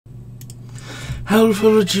Hello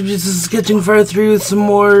fellow tributes, this is Sketching Fire 3 with some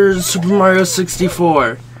more Super Mario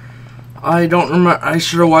 64. I don't remember, I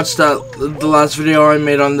should have watched the last video I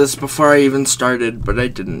made on this before I even started, but I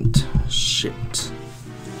didn't. Shit.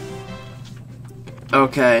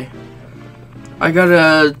 Okay. I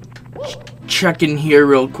gotta check in here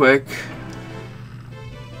real quick.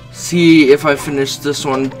 See if I finished this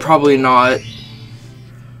one. Probably not.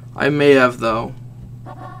 I may have though.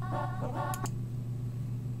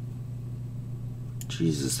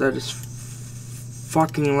 Jesus, that is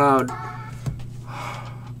fucking loud.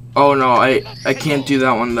 Oh no, I can't do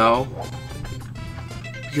that one though.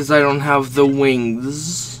 Because I don't have the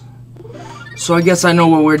wings. So I guess I know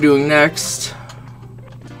what we're doing next.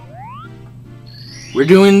 We're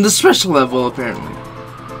doing the special level apparently.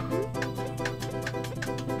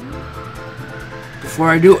 Before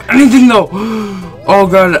I do anything though. Oh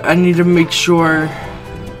god, I need to make sure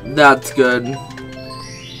that's good.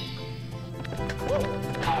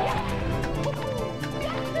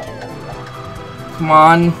 Come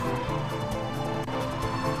on.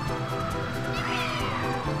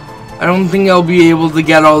 I don't think I'll be able to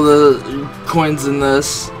get all the coins in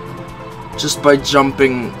this just by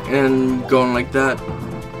jumping and going like that.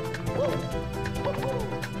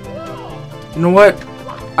 You know what?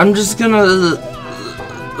 I'm just gonna,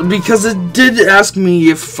 because it did ask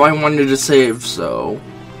me if I wanted to save, so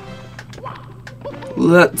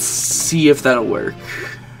let's see if that'll work.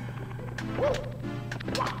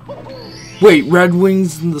 Wait, red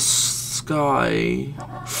wings in the sky.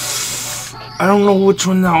 I don't know which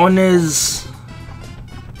one that one is.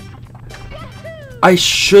 I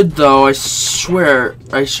should though, I swear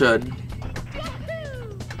I should.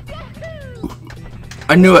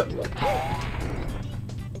 I knew it.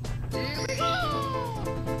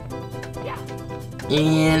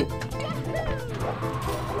 And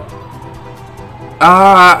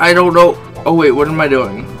I don't know. Oh wait, what am I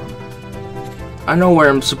doing? I know where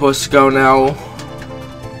I'm supposed to go now.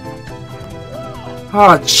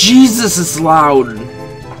 Ah, Jesus, it's loud.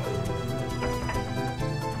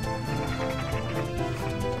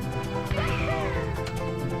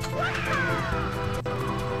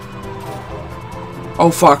 Oh,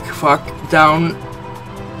 fuck. Down.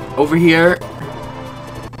 Over here.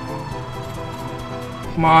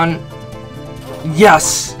 Come on.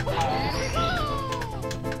 Yes!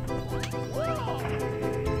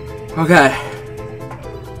 Okay.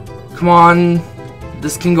 Come on.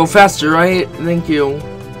 This can go faster, right? Thank you.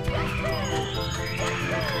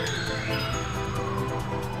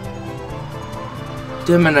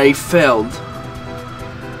 Damn it, I failed.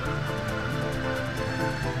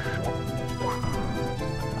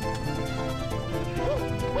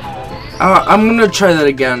 I'm gonna try that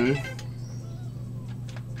again.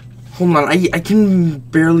 Hold on, I can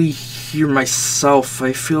barely hear myself.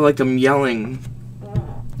 I feel like I'm yelling.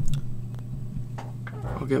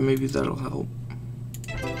 Okay, maybe that'll help.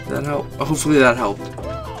 That helped? Hopefully that helped.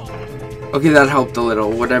 Okay, that helped a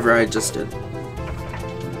little, whatever I just did.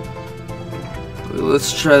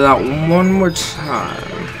 Let's try that one more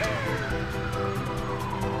time.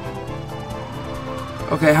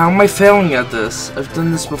 Okay, how am I failing at this? I've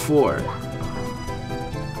done this before.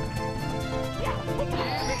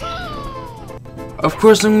 Of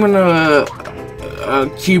course I'm gonna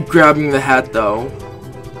keep grabbing the hat though.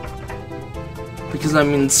 Because I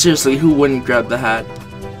mean, seriously, who wouldn't grab the hat?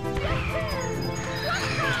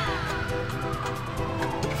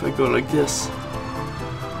 If I go like this.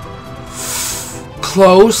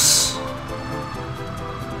 Close.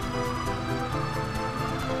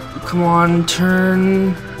 Come on,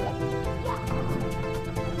 turn.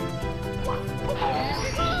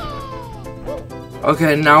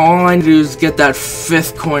 Okay, now all I need to do is get that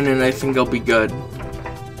 5th coin and I think I'll be good.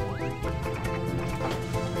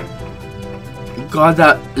 God,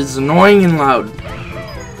 that is annoying and loud.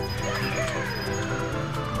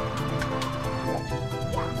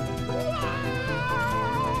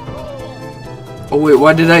 Oh wait,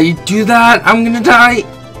 why did I do that? I'm gonna die!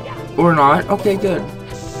 Or not. Okay, good.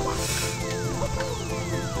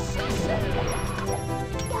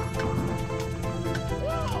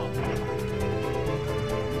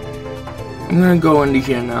 I'm gonna go into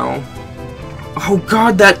here now. Oh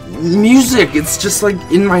god, that music! It's just like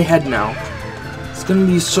in my head now. It's gonna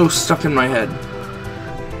be so stuck in my head.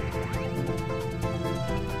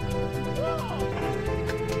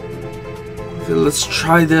 Okay, let's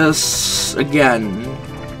try this again.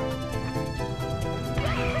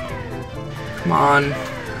 Come on.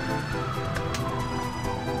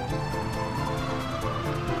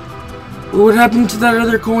 What happened to that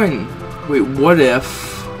other coin? Wait, what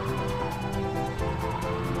if?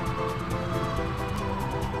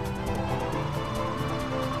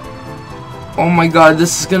 Oh my god,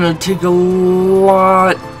 this is gonna take a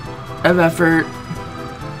lot of effort.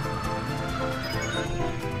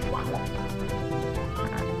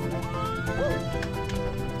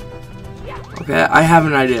 Okay, I have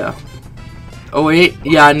an idea. Oh wait,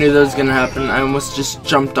 yeah, I knew that was gonna happen. I almost just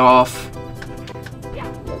jumped off.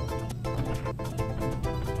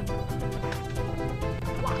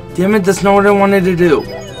 Damn it, that's not what I wanted to do.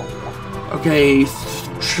 Okay,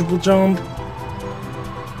 triple jump.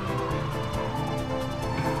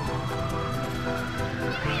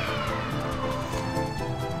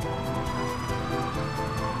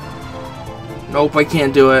 Nope, I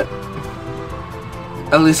can't do it.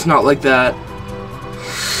 At least not like that.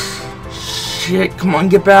 Shit, come on,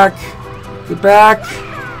 get back. Get back.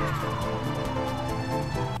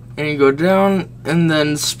 And you go down, and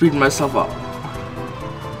then speed myself up.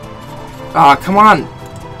 Ah, come on.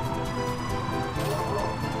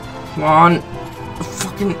 Come on.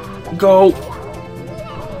 Fucking go.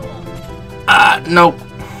 Ah, nope.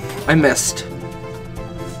 I missed.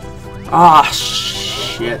 Ah,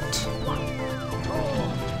 shit.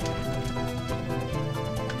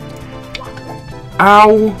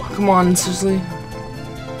 Ow! Come on, seriously.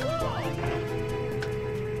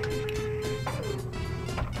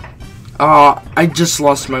 I just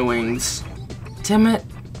lost my wings. Damn it.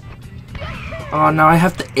 Oh, now I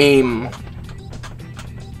have to aim.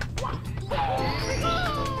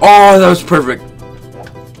 Oh, that was perfect.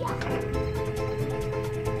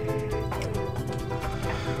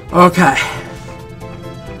 Okay.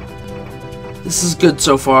 This is good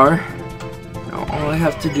so far. Now all I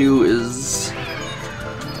have to do is...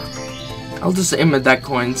 I'll just aim at that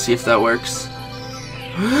coin, see if that works.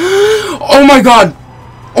 Oh my god!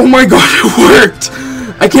 Oh my god, it worked!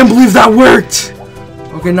 I can't believe that worked!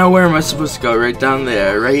 Okay, now where am I supposed to go? Right down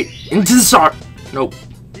there, right? Into the star! Nope.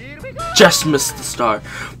 Just missed the star.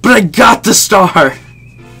 But I got the star!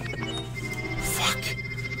 Fuck.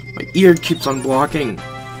 My ear keeps on blocking.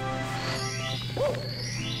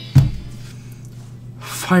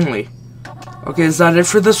 Finally. Okay, is that it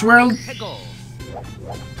for this world?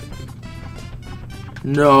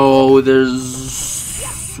 No, there's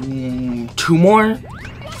 2 more?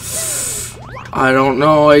 I don't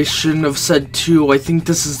know, I shouldn't have said 2. I think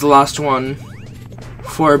this is the last one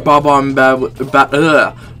for Bob-omb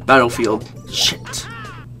Battlefield. Shit.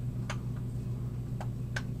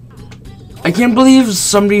 I can't believe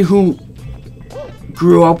somebody who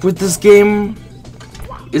grew up with this game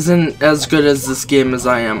isn't as good as this game as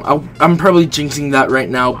I am. I'm probably jinxing that right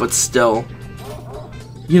now, but still.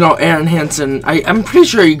 You know, Aaron Hansen, I'm pretty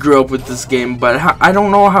sure he grew up with this game, but I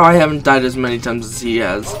don't know how I haven't died as many times as he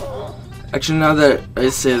has. Actually, now that I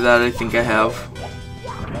say that, I think I have.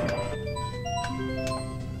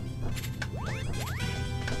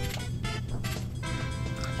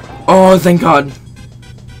 Oh, thank God.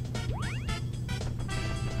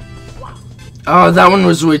 Oh, that one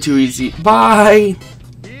was way too easy. Bye!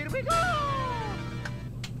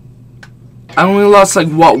 I only lost, like,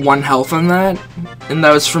 what, 1 health on that? And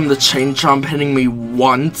that was from the chain chomp hitting me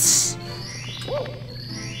once.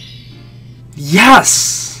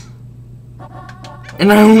 Yes!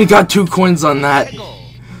 And I only got 2 coins on that.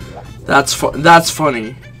 That's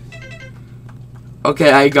funny.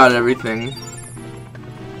 Okay, I got everything.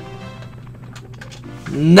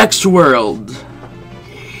 Next world.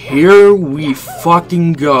 Here we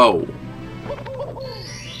fucking go.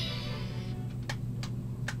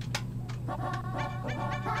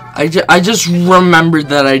 I just remembered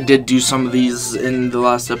that I did do some of these in the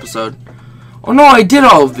last episode. Oh no, I did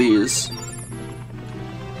all of these.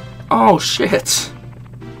 Oh shit.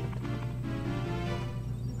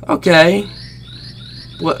 Okay.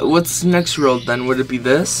 What's the next world then? Would it be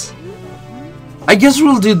this? I guess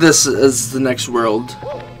we'll do this as the next world.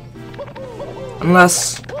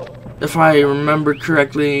 Unless, if I remember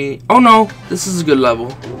correctly... Oh no, this is a good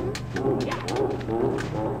level.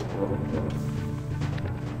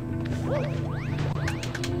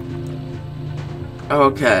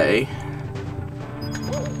 Okay.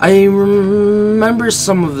 I remember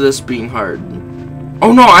some of this being hard.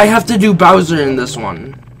 Oh no, I have to do Bowser in this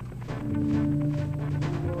one.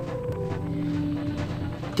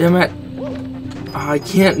 Damn it. I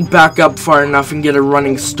can't back up far enough and get a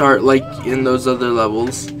running start like in those other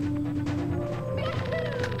levels.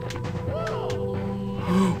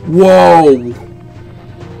 Whoa!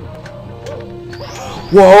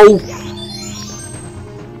 Whoa!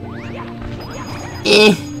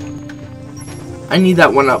 I need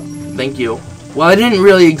that one up. Thank you. Well, I didn't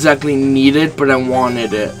really exactly need it, but I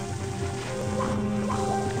wanted it.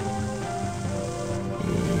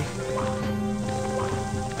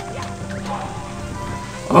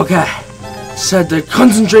 Okay. Just had to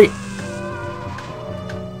concentrate.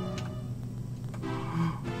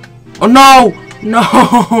 Oh no!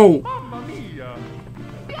 No!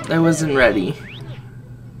 I wasn't ready.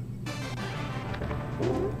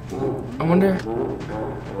 I wonder.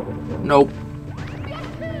 Nope.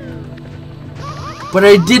 But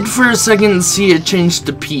I did for a second see it change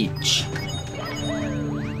to peach.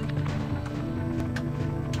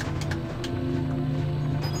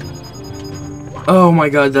 Oh my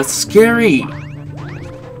god, that's scary.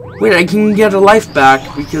 Wait, I can get a life back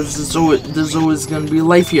because there's always gonna be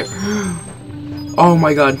life here. Oh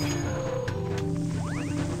my god.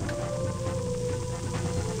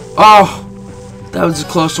 Oh, that was a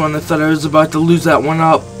close one. I thought I was about to lose that one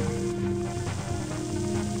up.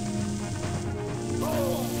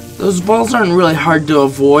 Those balls aren't really hard to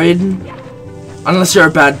avoid. Unless you're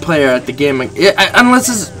a bad player at the game. Unless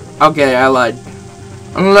it's... Okay, I lied.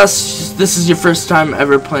 Unless this is your first time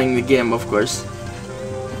ever playing the game, of course.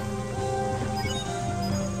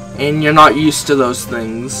 And you're not used to those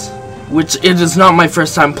things. Which it is not my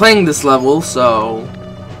first time playing this level, so...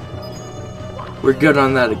 we're good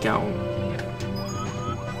on that account.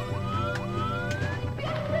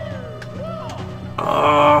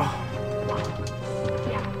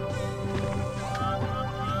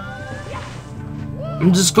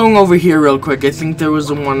 I'm just going over here real quick. I think there was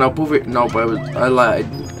a one up over. Nope, I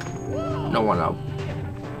lied. No one up.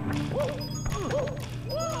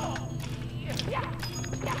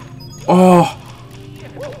 Oh.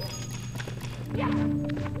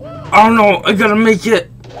 Oh no, I gotta make it.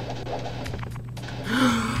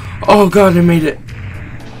 Oh god, I made it.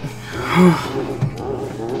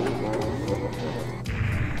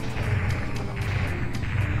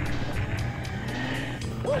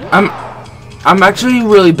 I'm actually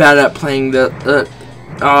really bad at playing at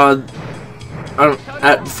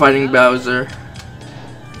fighting Bowser.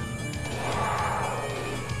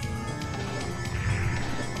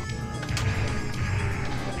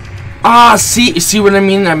 Ah, see what I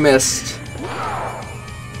mean? I missed.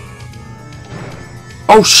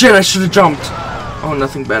 Oh shit, I should have jumped. Oh,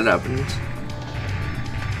 nothing bad happened.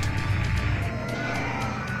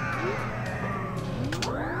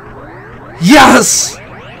 Yes!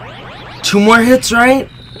 2 more hits, right?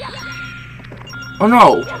 Oh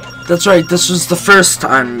no, that's right, this was the first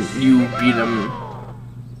time you beat him.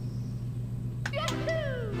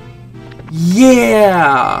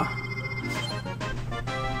 Yeah!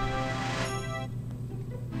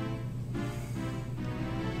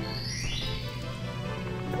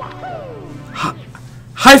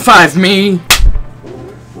 High five me!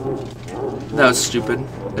 That was stupid.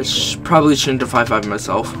 I probably shouldn't have high-fived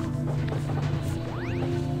myself.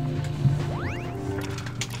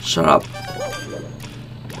 Shut up.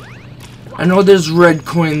 I know there's red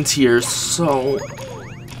coins here, so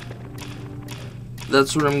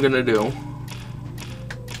that's what I'm gonna do.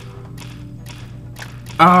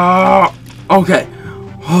 Okay.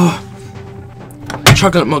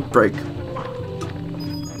 Chocolate milk break.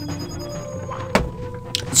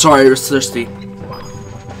 Sorry, I was thirsty.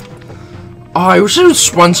 Oh, I wish I was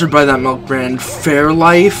sponsored by that milk brand,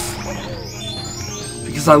 Fairlife,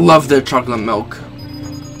 because I love their chocolate milk.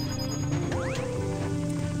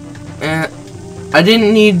 I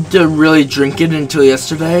didn't need to really drink it until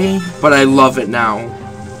yesterday, but I love it now.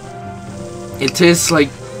 It tastes like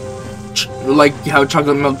how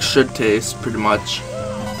chocolate milk should taste, pretty much.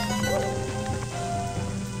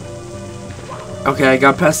 Okay, I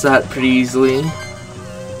got past that pretty easily.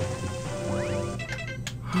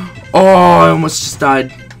 Oh, I almost just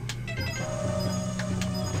died.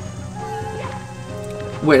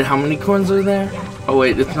 Wait, how many coins are there? Oh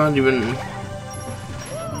wait, it's not even...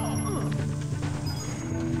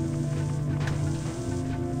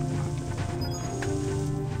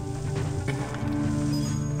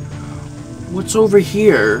 What's over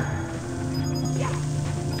here?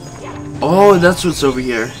 Oh, that's what's over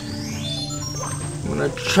here. I'm gonna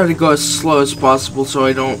try to go as slow as possible so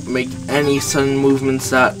I don't make any sudden movements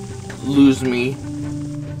that lose me.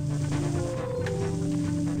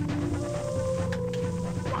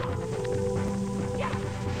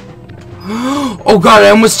 Oh god, I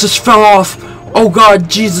almost just fell off. Oh god,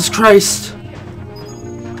 Jesus Christ.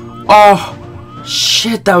 Oh,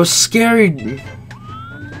 shit, that was scary.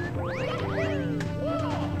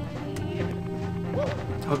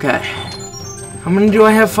 Okay. How many do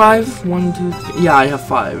I have? 5? 1, 2, 3. Yeah, I have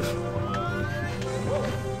 5.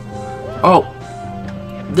 Oh.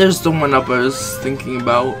 There's the one up I was thinking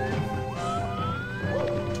about.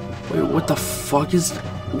 Wait, what the fuck is...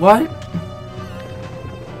 What?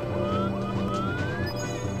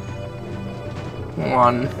 Hold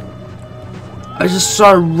on. I just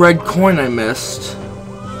saw a red coin I missed.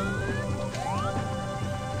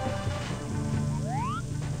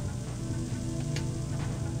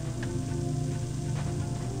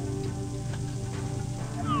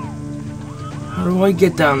 How do I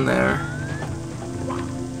get down there?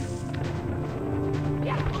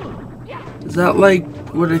 Is that like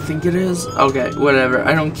what I think it is? Okay, whatever.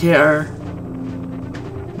 I don't care.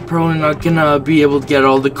 I'm probably not gonna be able to get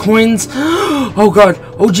all the coins. Oh god.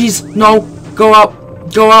 Oh jeez. No. Go up.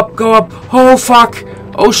 Go up. Go up. Oh fuck.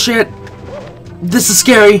 Oh shit. This is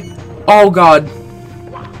scary. Oh god.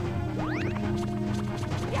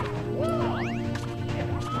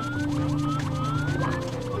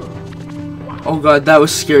 Oh god, that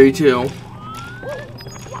was scary too.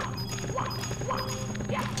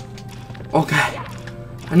 Okay.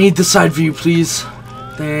 I need the side view, please.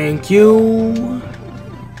 Thank you.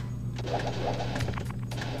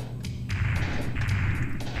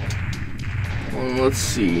 Well, let's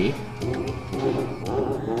see.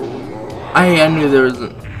 I knew there was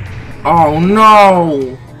a... Oh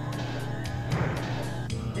no!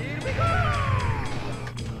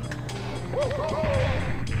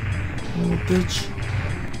 Little bitch.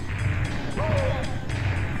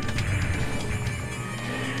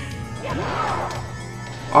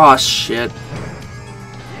 Oh shit.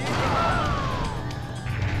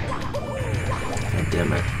 God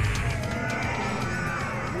damn it.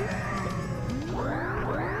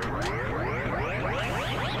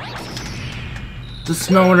 That's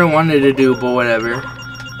not what I wanted to do, but whatever.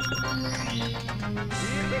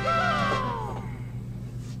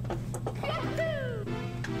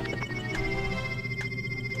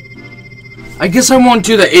 I guess I won't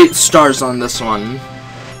do the 8 stars on this one.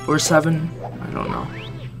 Or 7? I don't know.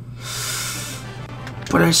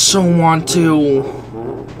 But I so want to.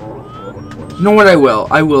 You know what, I will.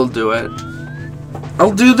 I will do it.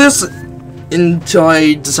 I'll do this until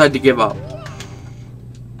I decide to give up.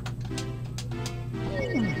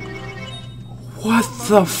 What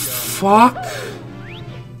the fuck?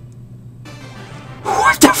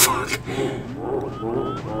 What the fuck?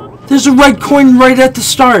 There's a red coin right at the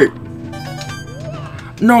start.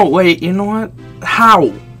 No, wait, you know what?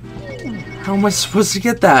 How? How am I supposed to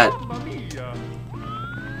get that?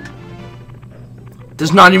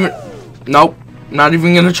 There's not even... Nope. Not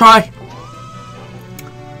even gonna try.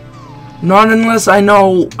 Not unless I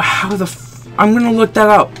know how the I'm gonna look that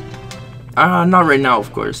up. Not right now,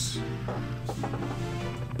 of course.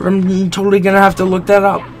 But I'm totally gonna have to look that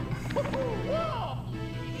up.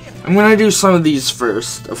 I'm gonna do some of these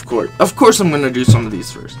first, of course. Of course I'm gonna do some of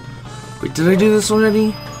these first. Wait, did I do this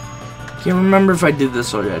already? Can't remember if I did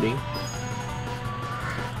this already.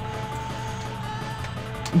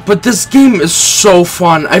 But this game is so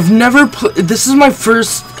fun. I've never played... This is my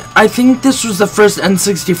first... I think this was the first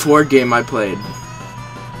N64 game I played.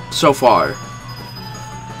 So far.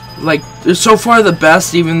 Like, so far the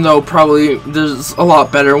best, even though probably there's a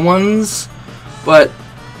lot better ones. But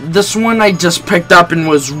this one I just picked up and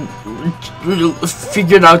was...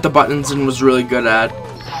 figured out the buttons and was really good at.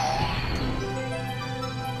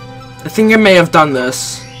 I think I may have done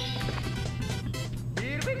this.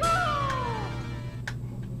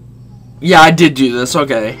 Yeah, I did do this,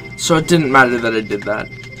 okay. So it didn't matter that I did that.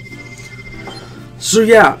 So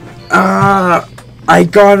yeah, I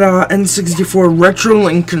got a N64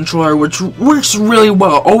 RetroLink controller, which works really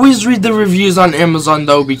well. Always read the reviews on Amazon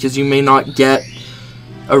though, because you may not get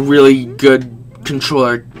a really good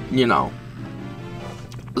controller, you know.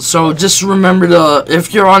 So just remember to,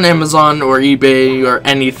 if you're on Amazon or eBay or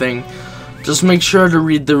anything, just make sure to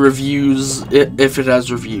read the reviews if it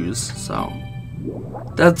has reviews. So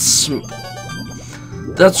that's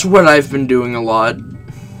what I've been doing a lot.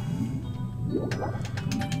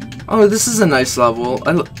 Oh, this is a nice level.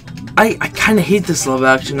 I kind of hate this level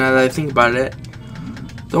actually now that I think about it.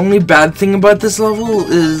 The only bad thing about this level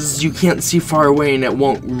is you can't see far away and it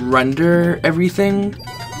won't render everything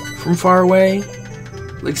from far away.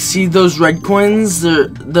 Like, see those red coins?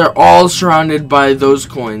 They're all surrounded by those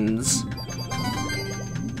coins.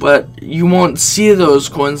 But you won't see those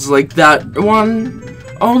coins like that one.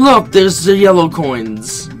 Oh look, there's the yellow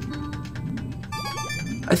coins.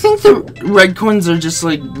 I think the red coins are just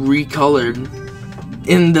like recolored.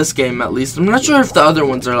 In this game at least. I'm not sure if the other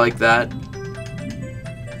ones are like that.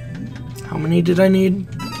 How many did I need?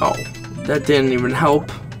 Oh, that didn't even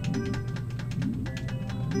help.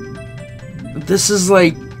 This is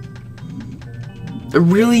like a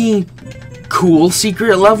really cool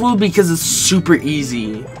secret level because it's super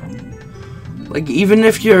easy. Like, even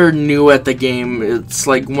if you're new at the game, it's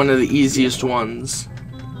like one of the easiest ones.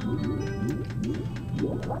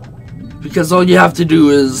 Because all you have to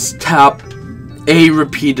do is tap A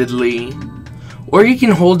repeatedly. Or you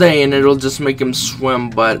can hold A and it'll just make him swim,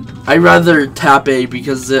 but I rather tap A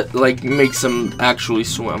because it like makes him actually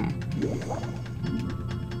swim.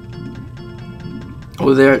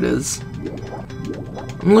 Oh, there it is.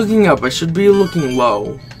 I'm looking up. I should be looking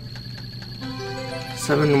low.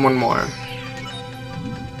 7, one more.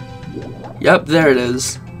 Yep, there it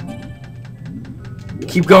is.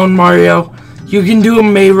 Keep going, Mario. You can do a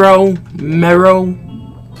Mero.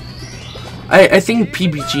 I think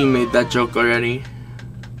PBG made that joke already.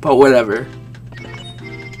 But whatever.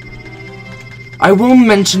 I will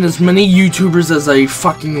mention as many YouTubers as I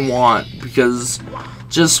fucking want. Because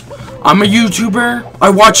I'm a YouTuber. I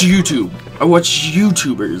watch YouTube. I watch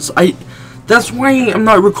YouTubers. That's why I'm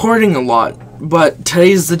not recording a lot. But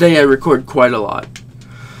today's the day I record quite a lot.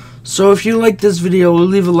 So if you like this video,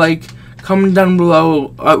 leave a like. Comment down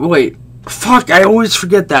below. Wait. Fuck, I always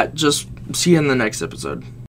forget that. Just see you in the next episode.